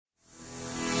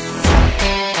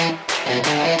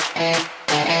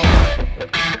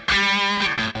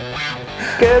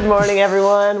Good morning,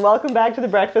 everyone. Welcome back to the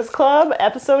Breakfast Club,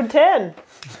 episode 10.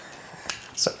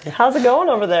 Sorry. How's it going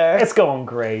over there? It's going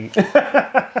great.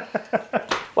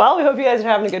 Well, we hope you guys are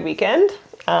having a good weekend.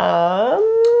 Well,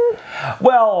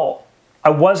 I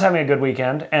was having a good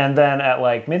weekend, and then at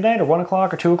like midnight or 1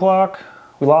 o'clock or 2 o'clock,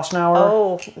 we lost an hour.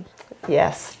 Oh,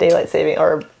 yes, daylight saving,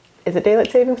 or is it daylight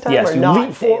savings time? Yes, or you not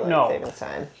leave for- daylight no. savings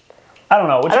time? I don't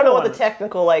know. I don't know what the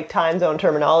technical time zone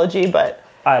terminology, but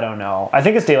I don't know. I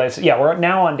think it's daylight. Yeah, we're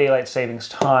now on daylight savings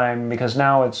time because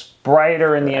now it's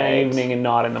brighter in the evening and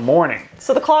not in the morning.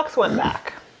 So the clocks went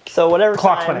back. So whatever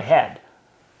Clocks time, went ahead.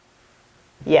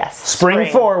 Yes.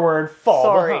 Spring forward, fall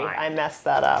Sorry, behind. I messed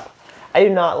that up. I do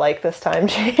not like this time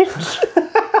change.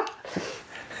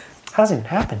 Hasn't even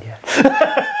happened yet.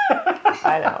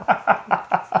 I know.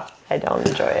 I don't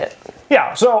enjoy it.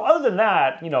 Yeah, so other than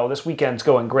that, this weekend's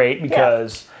going great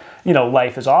because,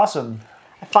 life is awesome.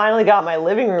 I finally got my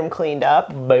living room cleaned up.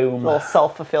 Boom. A little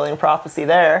self-fulfilling prophecy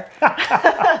there.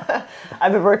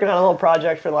 I've been working on a little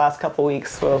project for the last couple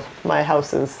weeks, so my house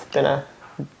has been a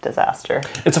disaster.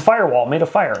 It's a firewall made of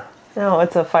fire. No,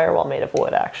 it's a firewall made of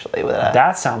wood, actually, with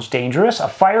That sounds dangerous. A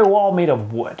firewall made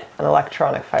of wood. an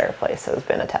electronic fireplace has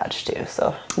been attached to,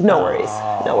 so no worries.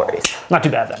 No worries. Not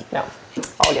too bad then. No,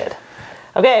 all good.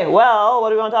 Okay, well, what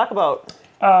do we want to talk about?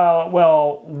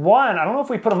 Well, one, I don't know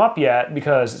if we put them up yet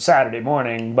because it's Saturday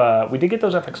morning, but we did get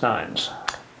those FX9s.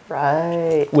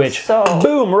 Right. Which,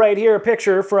 boom, right here, a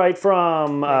picture right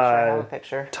from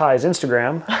picture. Ty's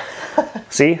Instagram.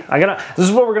 See, this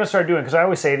is what we're gonna start doing because I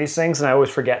always say these things and I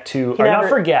always forget to, not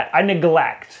forget, I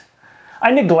neglect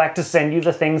to send you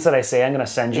the things that I say I'm gonna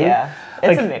send you. Yeah,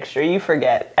 it's a mixture. You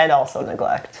forget and also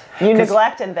neglect. You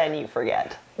neglect and then you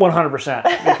forget. 100%,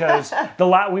 because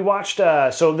we watched,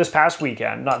 so this past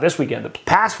weekend, not this weekend, the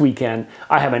past weekend,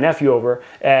 I had my nephew over,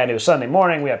 and it was Sunday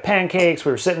morning, we had pancakes,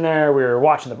 we were sitting there, we were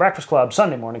watching the Breakfast Club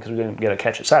Sunday morning, because we didn't get to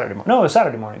catch it Saturday morning. No, it was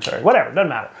Saturday morning, sorry, whatever, doesn't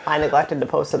matter. I neglected to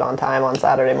post it on time on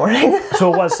Saturday morning.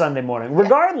 So it was Sunday morning.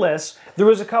 Regardless, there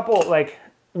was a couple,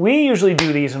 we usually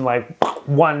do these in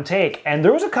one take, and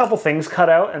there was a couple things cut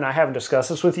out, and I haven't discussed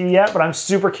this with you yet, but I'm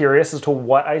super curious as to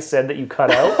what I said that you cut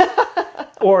out.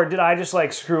 Or did I just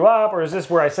screw up? Or is this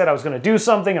where I said I was going to do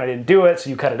something and I didn't do it, so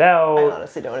you cut it out? I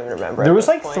honestly don't even remember. There was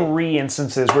 3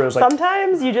 instances where it was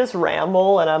sometimes you just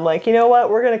ramble and I'm like, you know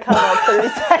what? We're going to cut out 30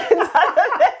 seconds out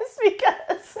of this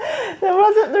because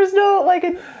there's no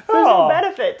no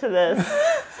benefit to this.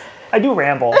 I do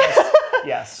ramble.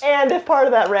 Yes. And if part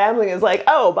of that rambling is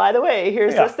oh, by the way,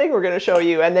 here's this thing we're going to show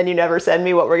you, and then you never send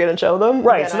me what we're going to show them.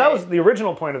 Right, so that was the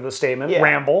original point of the statement,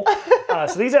 ramble.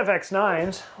 So these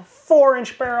FX9s,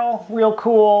 4-inch barrel, real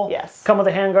cool. Yes. Come with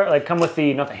a handguard,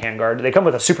 not the handguard, they come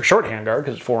with a super short handguard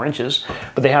because it's 4 inches,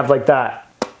 but they have the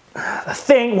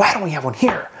thing. Why don't we have one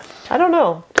here? I don't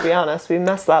know, to be honest. We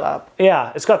messed that up.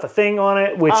 Yeah, it's got the thing on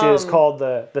it, which is called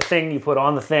the thing you put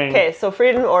on the thing. Okay, so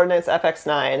Virden Ordnance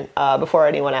FX9, before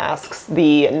anyone asks,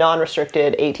 the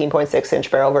non-restricted 18.6-inch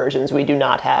barrel versions we do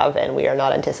not have, and we are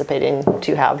not anticipating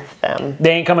to have them.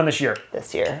 They ain't coming this year.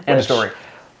 End of story.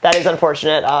 That is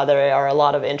unfortunate. There are a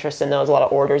lot of interest in those, a lot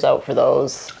of orders out for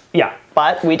those. Yeah.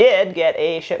 But we did get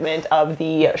a shipment of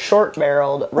the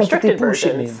short-barreled restricted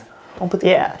versions.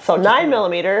 Yeah, so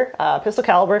 9mm pistol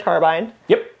caliber carbine.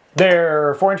 Yep,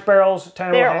 they're 4-inch barrels, 10mm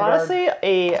handguard. They're honestly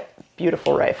a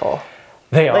beautiful rifle.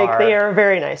 They are. They are a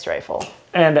very nice rifle.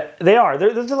 And they are.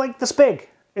 They're this big.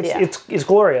 It's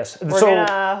glorious. We're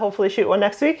gonna hopefully shoot one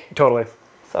next week. Totally.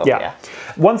 So yeah.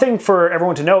 One thing for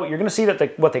everyone to note, you're going to see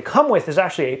that what they come with is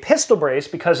actually a pistol brace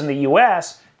because in the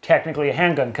U.S. technically a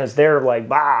handgun because they're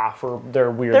for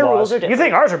their weird laws. Rules are different. You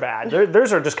think ours are bad?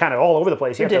 Theirs are just kind of all over the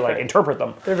place. You have to interpret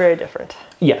them. They're very different.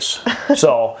 Yes.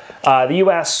 So the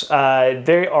U.S.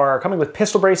 They are coming with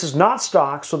pistol braces, not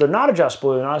stock, so they're not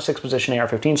adjustable. They're not a 6-position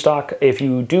AR-15 stock. If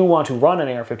you do want to run an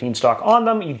AR-15 stock on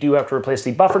them, you do have to replace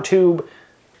the buffer tube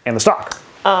and the stock.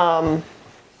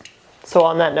 So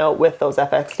on that note, with those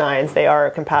FX9s, they are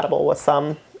compatible with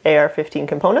some AR-15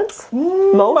 components.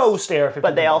 Most AR-15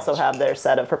 but they also have their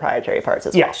set of proprietary parts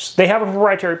as well. Yes, they have a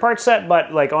proprietary part set,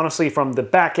 but honestly, from the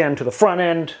back end to the front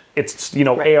end, it's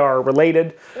AR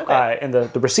related. Okay. And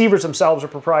the receivers themselves are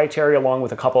proprietary, along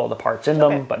with a couple of the parts in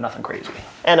them, but nothing crazy.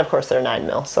 And of course, they're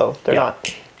 9mm, so they're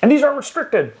not. And these are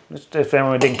restricted. If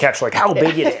anyone didn't catch how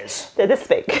big it is. They're this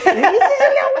big.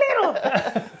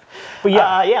 But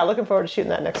yeah, looking forward to shooting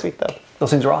that next week, though.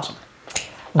 Those things are awesome.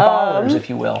 Ballers,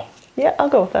 if you will. Yeah, I'll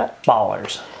go with that.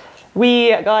 Ballers. We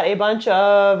got a bunch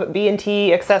of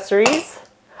B&T accessories.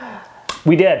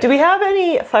 We did. Do we have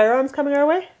any firearms coming our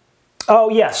way?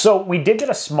 Oh, yeah. So we did get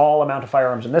a small amount of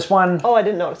firearms in this one. Oh, I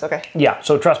didn't notice. Okay. Yeah.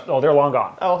 So trust. Oh, they're long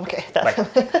gone. Oh, okay.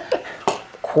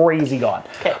 crazy god.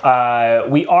 Okay.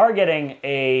 We are getting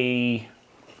a,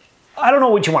 I don't know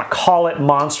what you want to call it,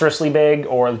 monstrously big,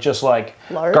 or just like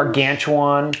large?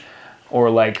 gargantuan, or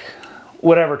like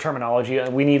whatever terminology.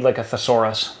 We need like a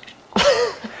thesaurus.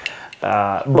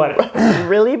 But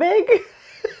really big?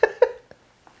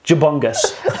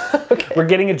 Jabungus. Okay. We're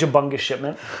getting a jabungus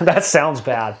shipment. That sounds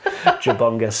bad.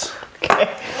 Jabungus.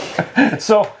 Okay.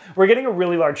 So we're getting a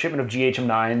really large shipment of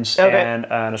GHM9s and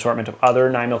an assortment of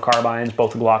other 9mm carbines,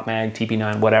 both the Glock Mag,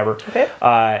 TP9, whatever. Okay.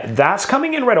 That's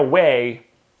coming in right away,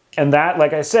 and that,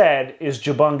 like I said, is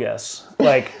jabungus.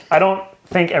 Like, I don't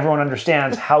think everyone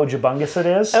understands how jabungus it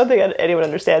is. I don't think anyone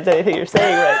understands anything you're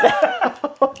saying right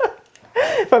now.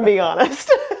 If I'm being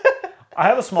honest. I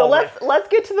have a small. So let's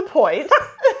get to the point.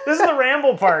 This is the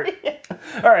ramble part. Yeah.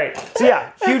 All right. So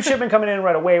yeah, huge shipment coming in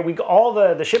right away. All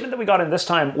the shipment that we got in this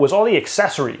time was all the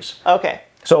accessories. Okay.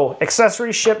 So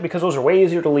accessories ship because those are way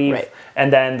easier to leave, right.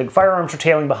 And then the firearms are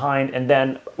tailing behind, and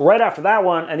then right after that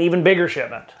one, an even bigger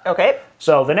shipment. Okay.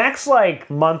 So the next like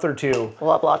month or two,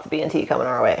 we'll have lots of B&T coming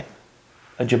our way.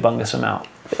 A jabungus amount.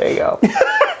 There you go.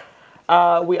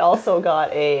 We also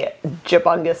got a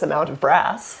jabungus amount of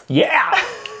brass. Yeah.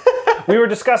 We were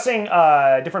discussing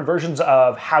different versions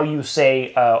of how you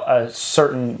say a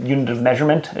certain unit of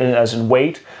measurement, as in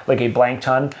weight, like a blank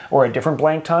ton or a different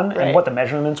blank ton, right. And what the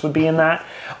measurements would be in that.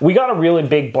 We got a really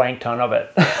big blank ton of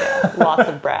it. Yeah, lots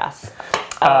of brass.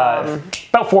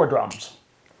 About 4 drums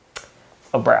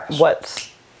of brass.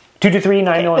 What's 223,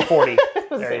 9mm, and 40.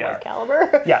 There you are.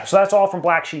 Caliber? Yeah, so that's all from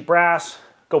Black Sheep Brass.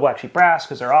 Go Black Sheep Brass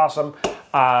because they're awesome.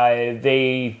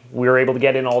 We were able to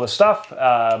get in all this stuff.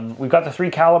 We've got the 3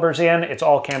 calibers in. It's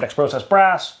all Camdex processed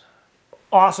brass.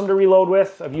 Awesome to reload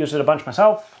with. I've used it a bunch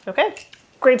myself. Okay.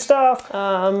 Great stuff.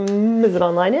 Is it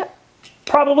online yet?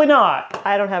 Probably not.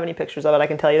 I don't have any pictures of it, I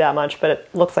can tell you that much, but it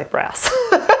looks like brass.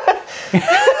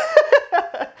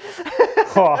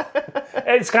 Oh.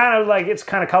 It's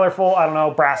kind of colorful. I don't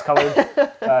know, brass colored.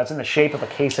 It's in the shape of a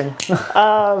casing.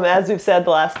 As we've said the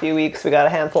last few weeks, we got a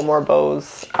handful more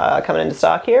bows coming into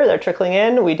stock here. They're trickling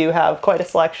in. We do have quite a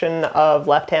selection of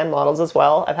left-hand models as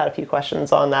well. I've had a few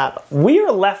questions on that. We are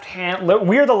the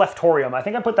Leftorium. I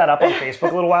think I put that up on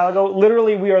Facebook a little while ago.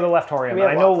 Literally, we are the Leftorium.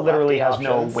 I know literally has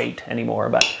no weight anymore,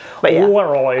 but yeah.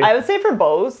 Literally. I would say for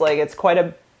bows, like it's quite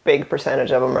a big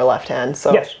percentage of them are left-hand.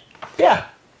 So yes. Yeah.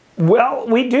 Well,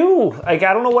 we do. Like,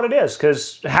 I don't know what it is,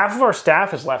 because half of our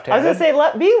staff is left-handed. I was going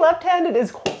to say, being left-handed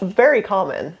is very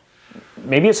common.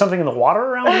 Maybe it's something in the water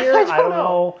around here. I don't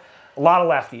know. A lot of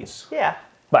lefties. Yeah.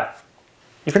 But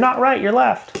if you're not right, you're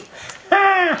left.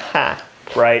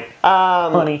 Right.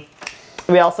 Honey.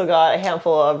 We also got a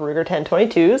handful of Ruger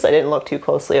 1022s. I didn't look too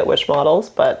closely at which models,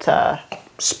 but...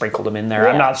 sprinkled them in there.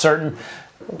 Yeah. I'm not certain.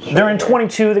 They're in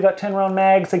 22. They got 10-round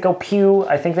mags. They go pew.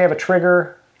 I think they have a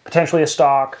trigger. Potentially a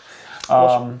stock.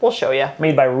 We'll show you.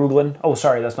 Made by Ruglin. Oh,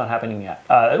 sorry, that's not happening yet.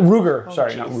 Ruger.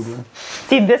 Sorry, not Ruglin.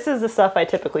 See, this is the stuff I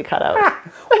typically cut out.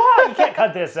 Why? You can't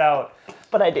cut this out.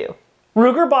 But I do.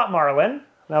 Ruger bought Marlin.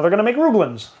 Now they're going to make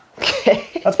Ruglins.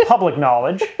 Okay. That's public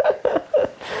knowledge.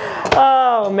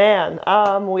 Oh, man.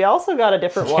 We also got a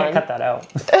different one. Can't cut that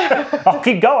out. I'll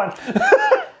keep going.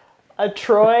 A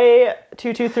Troy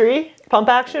 223 pump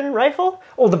action rifle.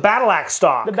 Oh, the battle axe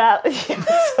stock.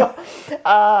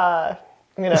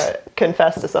 I'm gonna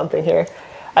confess to something here.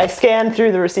 I scanned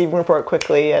through the receiving report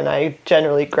quickly, and I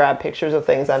generally grab pictures of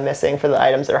things I'm missing for the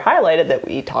items that are highlighted that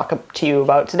we talk to you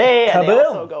about today, and they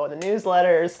also go in the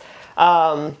newsletters.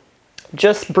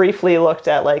 Just briefly looked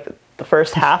at like the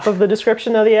first half of the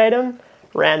description of the item.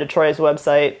 Ran to Troy's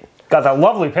website. Got that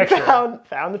lovely picture.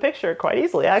 Found the picture quite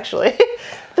easily, actually.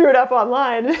 Threw it up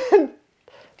online.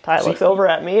 Ty looks over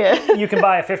at me. You can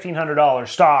buy a $1,500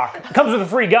 stock. It comes with a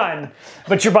free gun,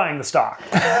 but you're buying the stock.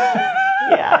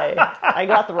 Yeah, I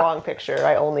got the wrong picture.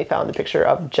 I only found the picture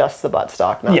of just the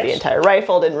buttstock, not the entire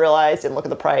rifle. Didn't realize, didn't look at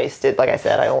the price. Like I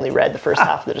said, I only read the first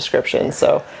half of the description.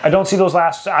 So I don't see those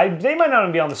last. They might not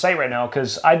even be on the site right now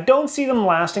because I don't see them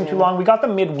lasting too long. We got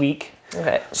them midweek.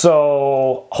 Okay.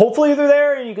 So hopefully they're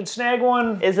there and you can snag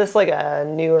one. Is this like a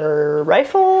newer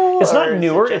rifle? It's not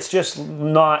newer. It's just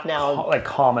not now like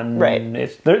common. Right.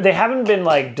 They haven't been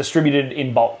like distributed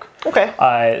in bulk.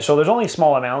 Okay. So there's only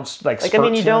small amounts like I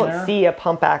mean, you don't see a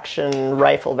pump action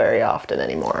rifle very often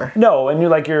anymore. No, and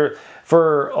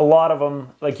for a lot of them,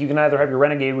 like you can either have your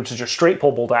Renegade, which is your straight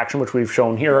pull bolt action, which we've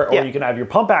shown here, or you can have your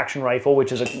pump action rifle,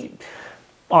 which is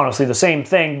honestly the same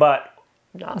thing, but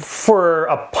for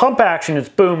a pump action, it's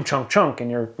boom, chunk, chunk, and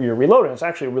you're reloading. It's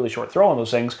actually a really short throw on those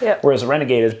things. Yep. Whereas a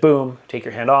Renegade is boom, take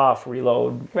your hand off,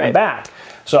 reload, and back.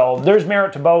 So there's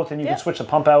merit to both, and you can switch the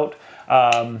pump out.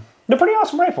 They're pretty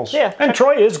awesome rifles. Yeah. And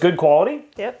Troy is good quality.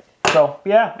 Yep. So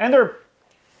yeah, and they're,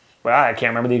 well, I can't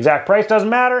remember the exact price, doesn't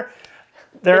matter.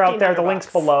 They're out there, the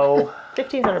link's below.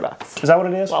 $1,500. Is that what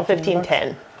it is? Well,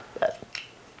 1510.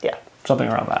 Yeah. Something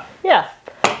around that. Yeah.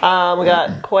 We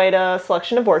got quite a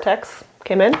selection of Vortex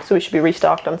came in, so we should be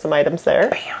restocked on some items there.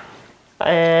 Bam.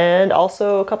 And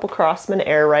also a couple Crosman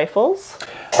Air Rifles.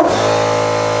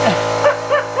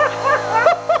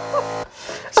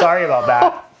 Sorry about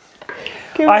that.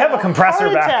 I have a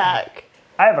compressor back.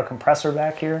 I have a compressor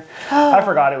back here. I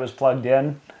forgot it was plugged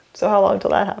in. So how long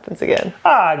till that happens again?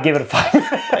 Give it 5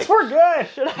 minutes. Like, we're good.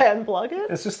 Should I unplug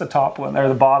it? It's just the top one, or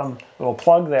the bottom little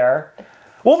plug there.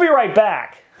 We'll be right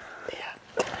back.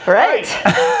 Yeah. All right.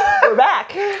 We're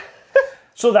back.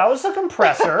 So that was the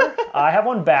compressor. I have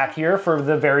one back here for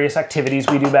the various activities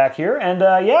we do back here. And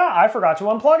yeah, I forgot to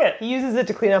unplug it. He uses it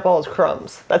to clean up all his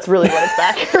crumbs. That's really what it's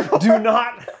back here for. Do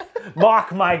not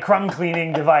mock my crumb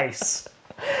cleaning device.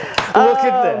 Look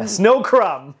at this. No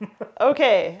crumb.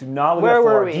 Okay. Do not look Where at the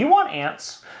floor. were we? Do you want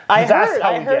ants? I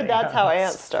heard that's how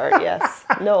ants start, yes.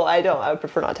 No, I don't. I would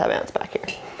prefer not to have ants back here.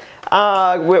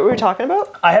 What were we talking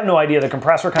about? I have no idea. The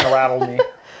compressor kind of rattled me.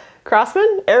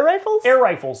 Crosman? Air rifles? Air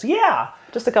rifles, yeah.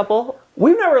 Just a couple?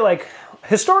 We've never, like,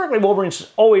 historically,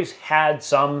 Wolverine's always had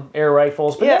some air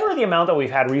rifles, but never the amount that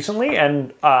we've had recently,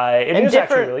 and it is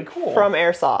actually really cool. From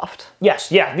Airsoft.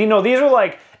 Yes, yeah. You know, these are,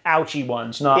 like, ouchy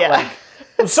ones, not like...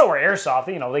 So are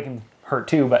Airsoft, you know, they can hurt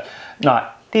too, but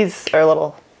not... These are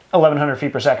little... 1,100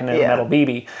 feet per second in a metal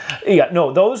BB. Yeah,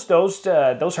 no, those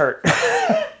hurt.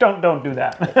 don't do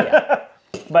that. Yeah.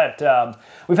 But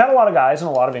we've had a lot of guys and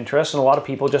a lot of interest and a lot of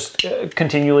people just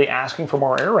continually asking for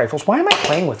more air rifles. Why am I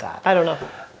playing with that? I don't know.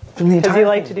 Because you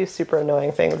like to do super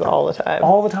annoying things all the time.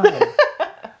 All the time.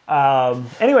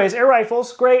 Anyways, air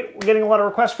rifles, great. We're getting a lot of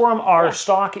requests for them. Our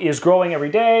stock is growing every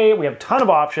day. We have a ton of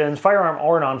options, firearm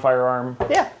or non-firearm.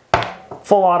 Yeah.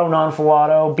 Full auto, non-full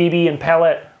auto, BB and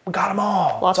pellet. We got them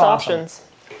all. Lots of options.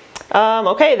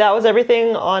 Okay, that was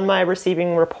everything on my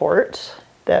receiving report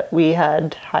that we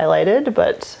had highlighted,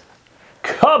 but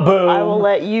kaboom! I will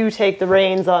let you take the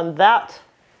reins on that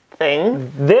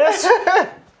thing. This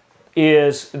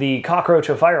is the cockroach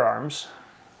of firearms.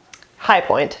 High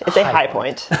Point. It's a High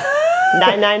Point.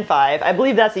 995. I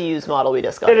believe that's a used model we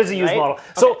discussed. It is a used model. Okay.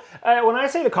 So when I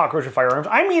say the cockroach of firearms,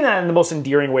 I mean that in the most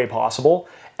endearing way possible.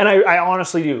 And I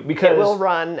honestly do, because... It will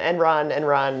run and run and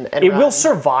run and It will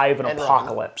survive an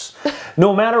apocalypse.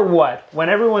 No matter what. When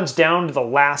everyone's down to the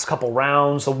last couple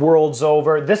rounds, the world's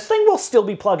over, this thing will still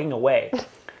be plugging away.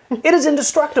 It is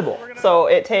indestructible. So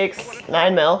it takes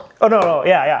 9 mil. Oh, no,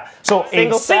 yeah. So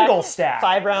a single stack.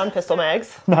 5-round pistol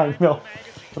mags. 9 mil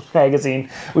magazine,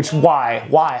 which why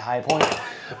High Point?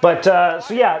 But,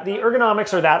 so yeah, the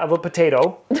ergonomics are that of a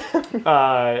potato.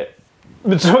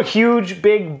 It's a huge,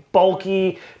 big,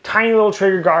 bulky, tiny little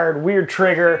trigger guard, weird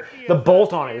trigger. The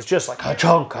bolt on it is just like a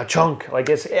chunk. Like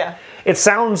it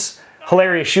sounds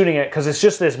hilarious shooting it because it's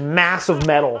just this massive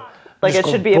metal. Like it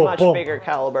should be a much bigger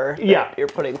caliber that you're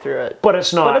putting through it. But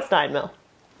it's not. But it's 9 mil.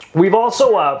 We've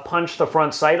also punched the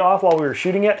front sight off while we were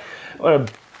shooting it,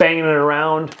 banging it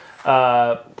around.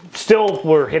 Still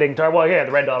we're hitting target. Well, yeah,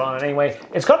 the red dot on it anyway.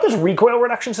 It's got this recoil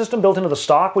reduction system built into the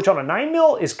stock, which on a 9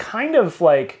 mil is kind of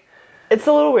like... It's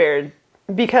a little weird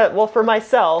because, well, for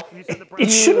myself,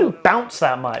 it shouldn't bounce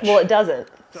that much. Well, it doesn't.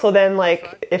 So then,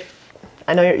 like, if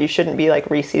I know you shouldn't be like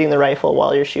reseating the rifle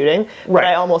while you're shooting, but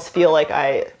I almost feel like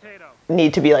I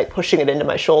need to be like pushing it into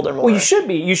my shoulder more. Well, you should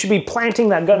be. You should be planting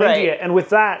that gun into it, and with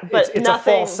that, it's a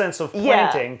false sense of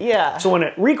planting. Yeah. So when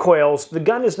it recoils, the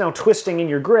gun is now twisting in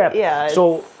your grip. Yeah.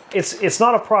 So it's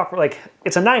not a proper, like,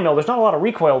 it's a 9 mil. There's not a lot of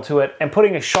recoil to it, and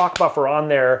putting a shock buffer on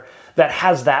there that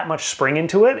has that much spring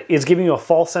into it is giving you a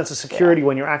false sense of security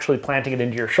when you're actually planting it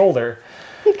into your shoulder.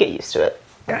 You'd get used to it.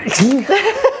 I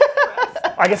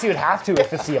guess you would have to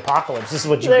if it's the apocalypse. This is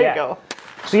what you get. There you go.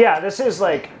 So yeah, this is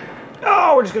like,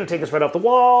 oh, we're just going to take this right off the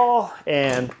wall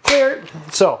and clear it.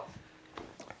 So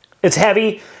it's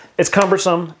heavy. It's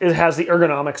cumbersome. It has the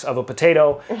ergonomics of a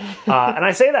potato. And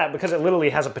I say that because it literally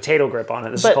has a potato grip on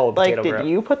it. This is called a potato grip. Did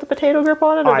you put the potato grip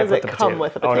on it, or does it come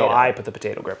with a potato? Oh, no, I put the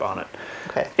potato grip on it.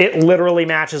 Okay. It literally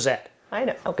matches it. I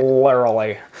know. Okay.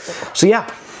 Literally. So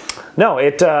yeah. No,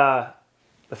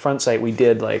 the front sight, we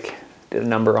did a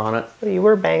number on it. Well, you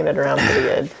were banging it around pretty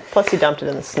good. Plus you dumped it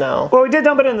in the snow. Well, we did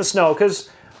dump it in the snow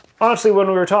because... Honestly, when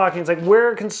we were talking, it's like,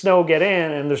 where can snow get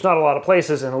in? And there's not a lot of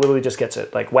places, and it literally just gets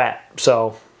it, like, wet.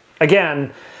 So,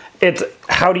 again, it's,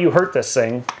 how do you hurt this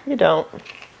thing? You don't.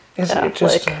 It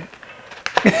just...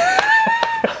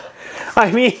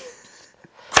 I mean,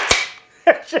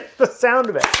 it's just the sound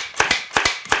of it.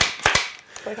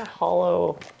 It's like a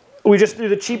hollow... We just threw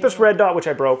the cheapest red dot, which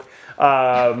I broke,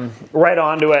 right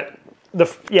onto it.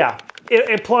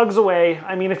 it plugs away.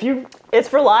 I mean, if you...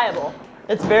 It's reliable.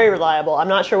 It's very reliable. I'm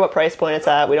not sure what price point it's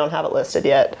at. We don't have it listed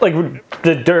yet. Like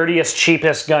the dirtiest,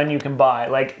 cheapest gun you can buy.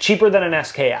 Like cheaper than an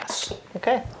SKS.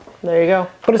 Okay, there you go.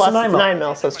 But Plus, it's a 9mm.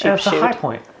 9mm, so it's cheap And it's to shoot. a high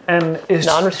point. And it's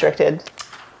non-restricted,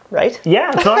 right?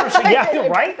 Yeah, it's non-restricted. Yeah,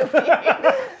 right?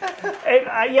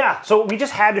 Yeah, so we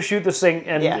just had to shoot this thing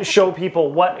and show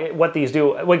people what these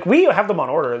do. Like, we have them on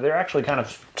order. They're actually kind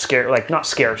of scarce, like, not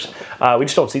scarce. We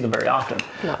just don't see them very often.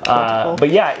 Not plentiful.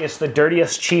 But yeah, it's the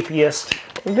dirtiest, cheapiest...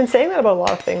 We've been saying that about a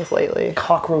lot of things lately.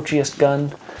 Cockroachiest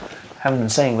gun. Haven't been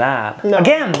saying that. No.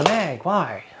 Again, the mag,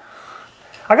 why?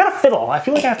 I gotta fiddle. I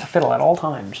feel like I have to fiddle at all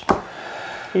times.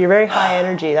 You're very high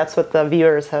energy. That's what the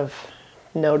viewers have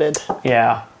noted.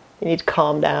 Yeah. You need to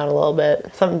calm down a little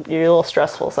bit. You're a little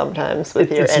stressful sometimes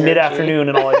with your energy. It's mid-afternoon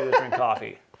and all I do is drink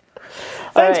coffee.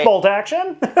 Thanks, right. Bolt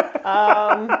Action.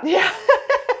 Yeah.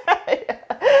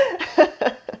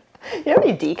 You have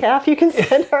any decaf you can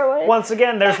send our way? Once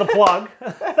again, there's the plug.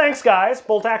 Thanks, guys.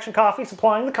 Bolt Action Coffee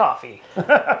supplying the coffee.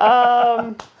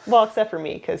 Well, except for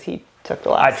me, because he took the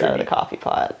last out of the coffee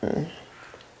pot. And...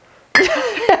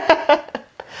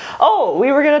 Oh,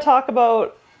 we were going to talk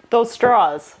about those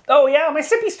straws. Oh, yeah, my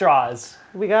sippy straws.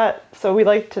 We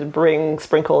like to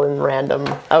sprinkle in random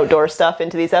outdoor stuff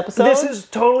into these episodes. This is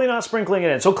totally not sprinkling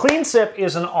it in. So Clean Sip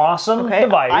is an awesome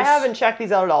device. I haven't checked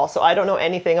these out at all, so I don't know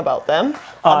anything about them.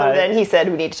 Other than he said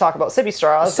we need to talk about sippy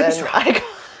straws.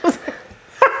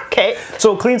 Okay.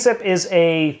 So Clean Sip is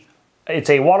it's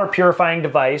a water purifying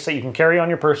device that you can carry on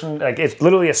your person. Like, it's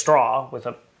literally a straw with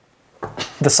the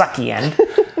sucky end.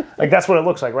 Like, that's what it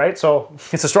looks like, right? So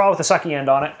it's a straw with a sucky end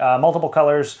on it, multiple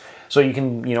colors. So you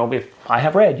can, if I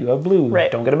have red, you have blue.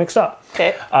 Right. Don't get them mixed up.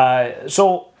 Okay.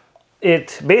 So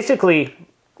it basically,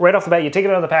 right off the bat, you take it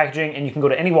out of the packaging and you can go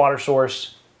to any water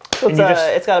source. So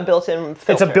it's got a built-in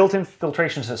filter. It's a built-in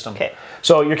filtration system. Okay.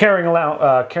 So you're carrying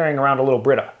around a little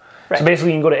Brita. Right. So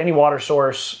basically you can go to any water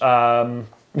source,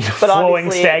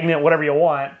 flowing, stagnant, whatever you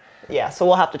want. Yeah, so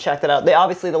we'll have to check that out.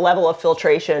 Obviously, the level of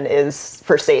filtration is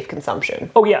for safe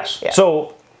consumption. Oh, yes. Yeah.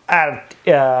 So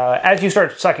as you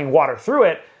start sucking water through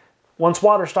it, once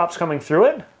water stops coming through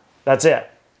it, that's it.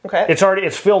 Okay.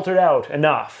 It's filtered out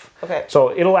enough. Okay.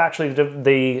 So it'll actually,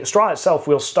 the straw itself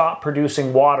will stop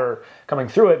producing water coming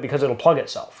through it because it'll plug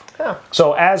itself. Oh.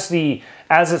 So as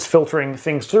it's filtering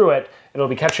things through it, it'll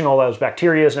be catching all those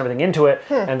bacteria and everything into it,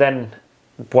 and then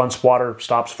once water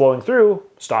stops flowing through,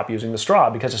 stop using the straw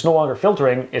because it's no longer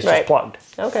filtering, it's just plugged.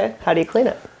 Okay. How do you clean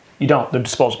it? You don't. They're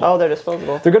disposable. Oh, they're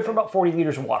disposable. They're good for about 40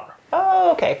 liters of water.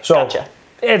 Oh, okay. So gotcha.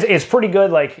 It's pretty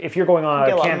good. Like, if you're going on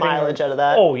Get a lot camping, of mileage out of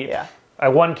that. Oh, yeah.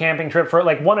 One camping trip for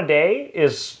like one a day are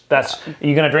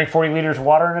you going to drink 40 liters of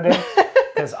water in a day?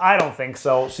 Because I don't think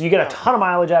so. So you get a ton of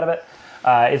mileage out of it.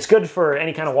 It's good for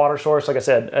any kind of water source. Like I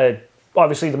said,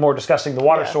 obviously the more disgusting the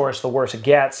water source, the worse it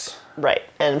gets. Right.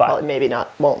 And probably maybe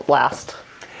won't last.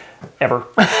 Ever.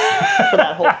 For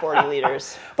that whole 40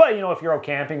 liters. But, if you're out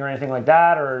camping or anything like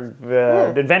that, or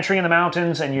adventuring in the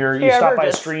mountains and you stop by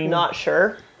a stream. Not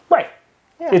sure. Right.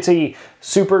 Yeah. It's a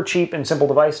super cheap and simple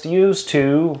device to use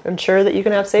to ensure that you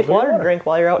can have safe water to drink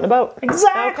while you're out and about.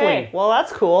 Exactly. Okay. Well,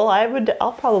 that's cool.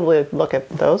 I'll probably look at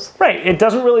those. Right. It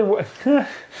doesn't really work. It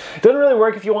doesn't really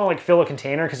work if you want to fill a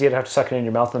container because you'd have to suck it in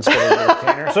your mouth and spit it in the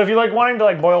container. So if you're wanting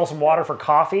to boil some water for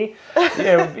coffee,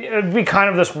 it'd be kind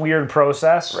of this weird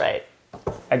process. Right.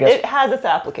 I guess it has its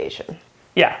application.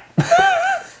 Yeah.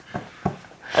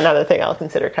 Another thing I'll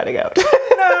consider cutting out.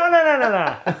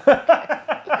 No.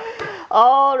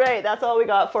 All right, that's all we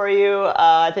got for you.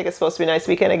 I think it's supposed to be a nice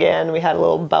weekend again. We had a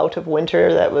little bout of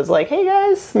winter that was like, hey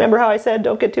guys, remember how I said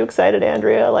don't get too excited,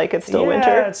 Andrea? Like, it's still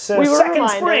winter. It's second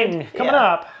spring coming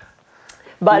up.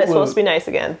 But it's supposed to be nice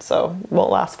again, so it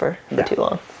won't last for too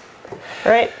long.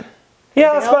 All right.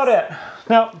 Yeah, that's about it.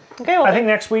 Now, okay, well, I think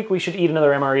next week we should eat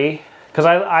another MRE. Because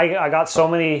I got so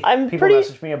many people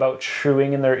message me about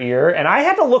chewing in their ear, and I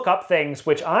had to look up things,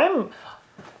 which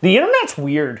the internet's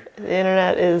weird. The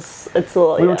internet it's a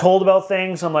little, We were told about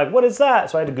things, I'm like, what is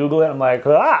that? So I had to Google it, I'm like,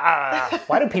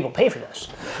 why do people pay for this?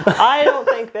 I don't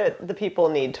think that the people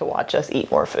need to watch us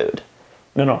eat more food.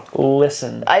 No,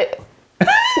 listen.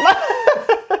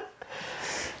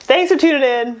 Thanks for tuning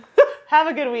in. Have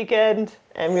a good weekend,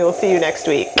 and we will see you next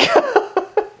week.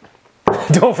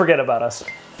 Don't forget about us.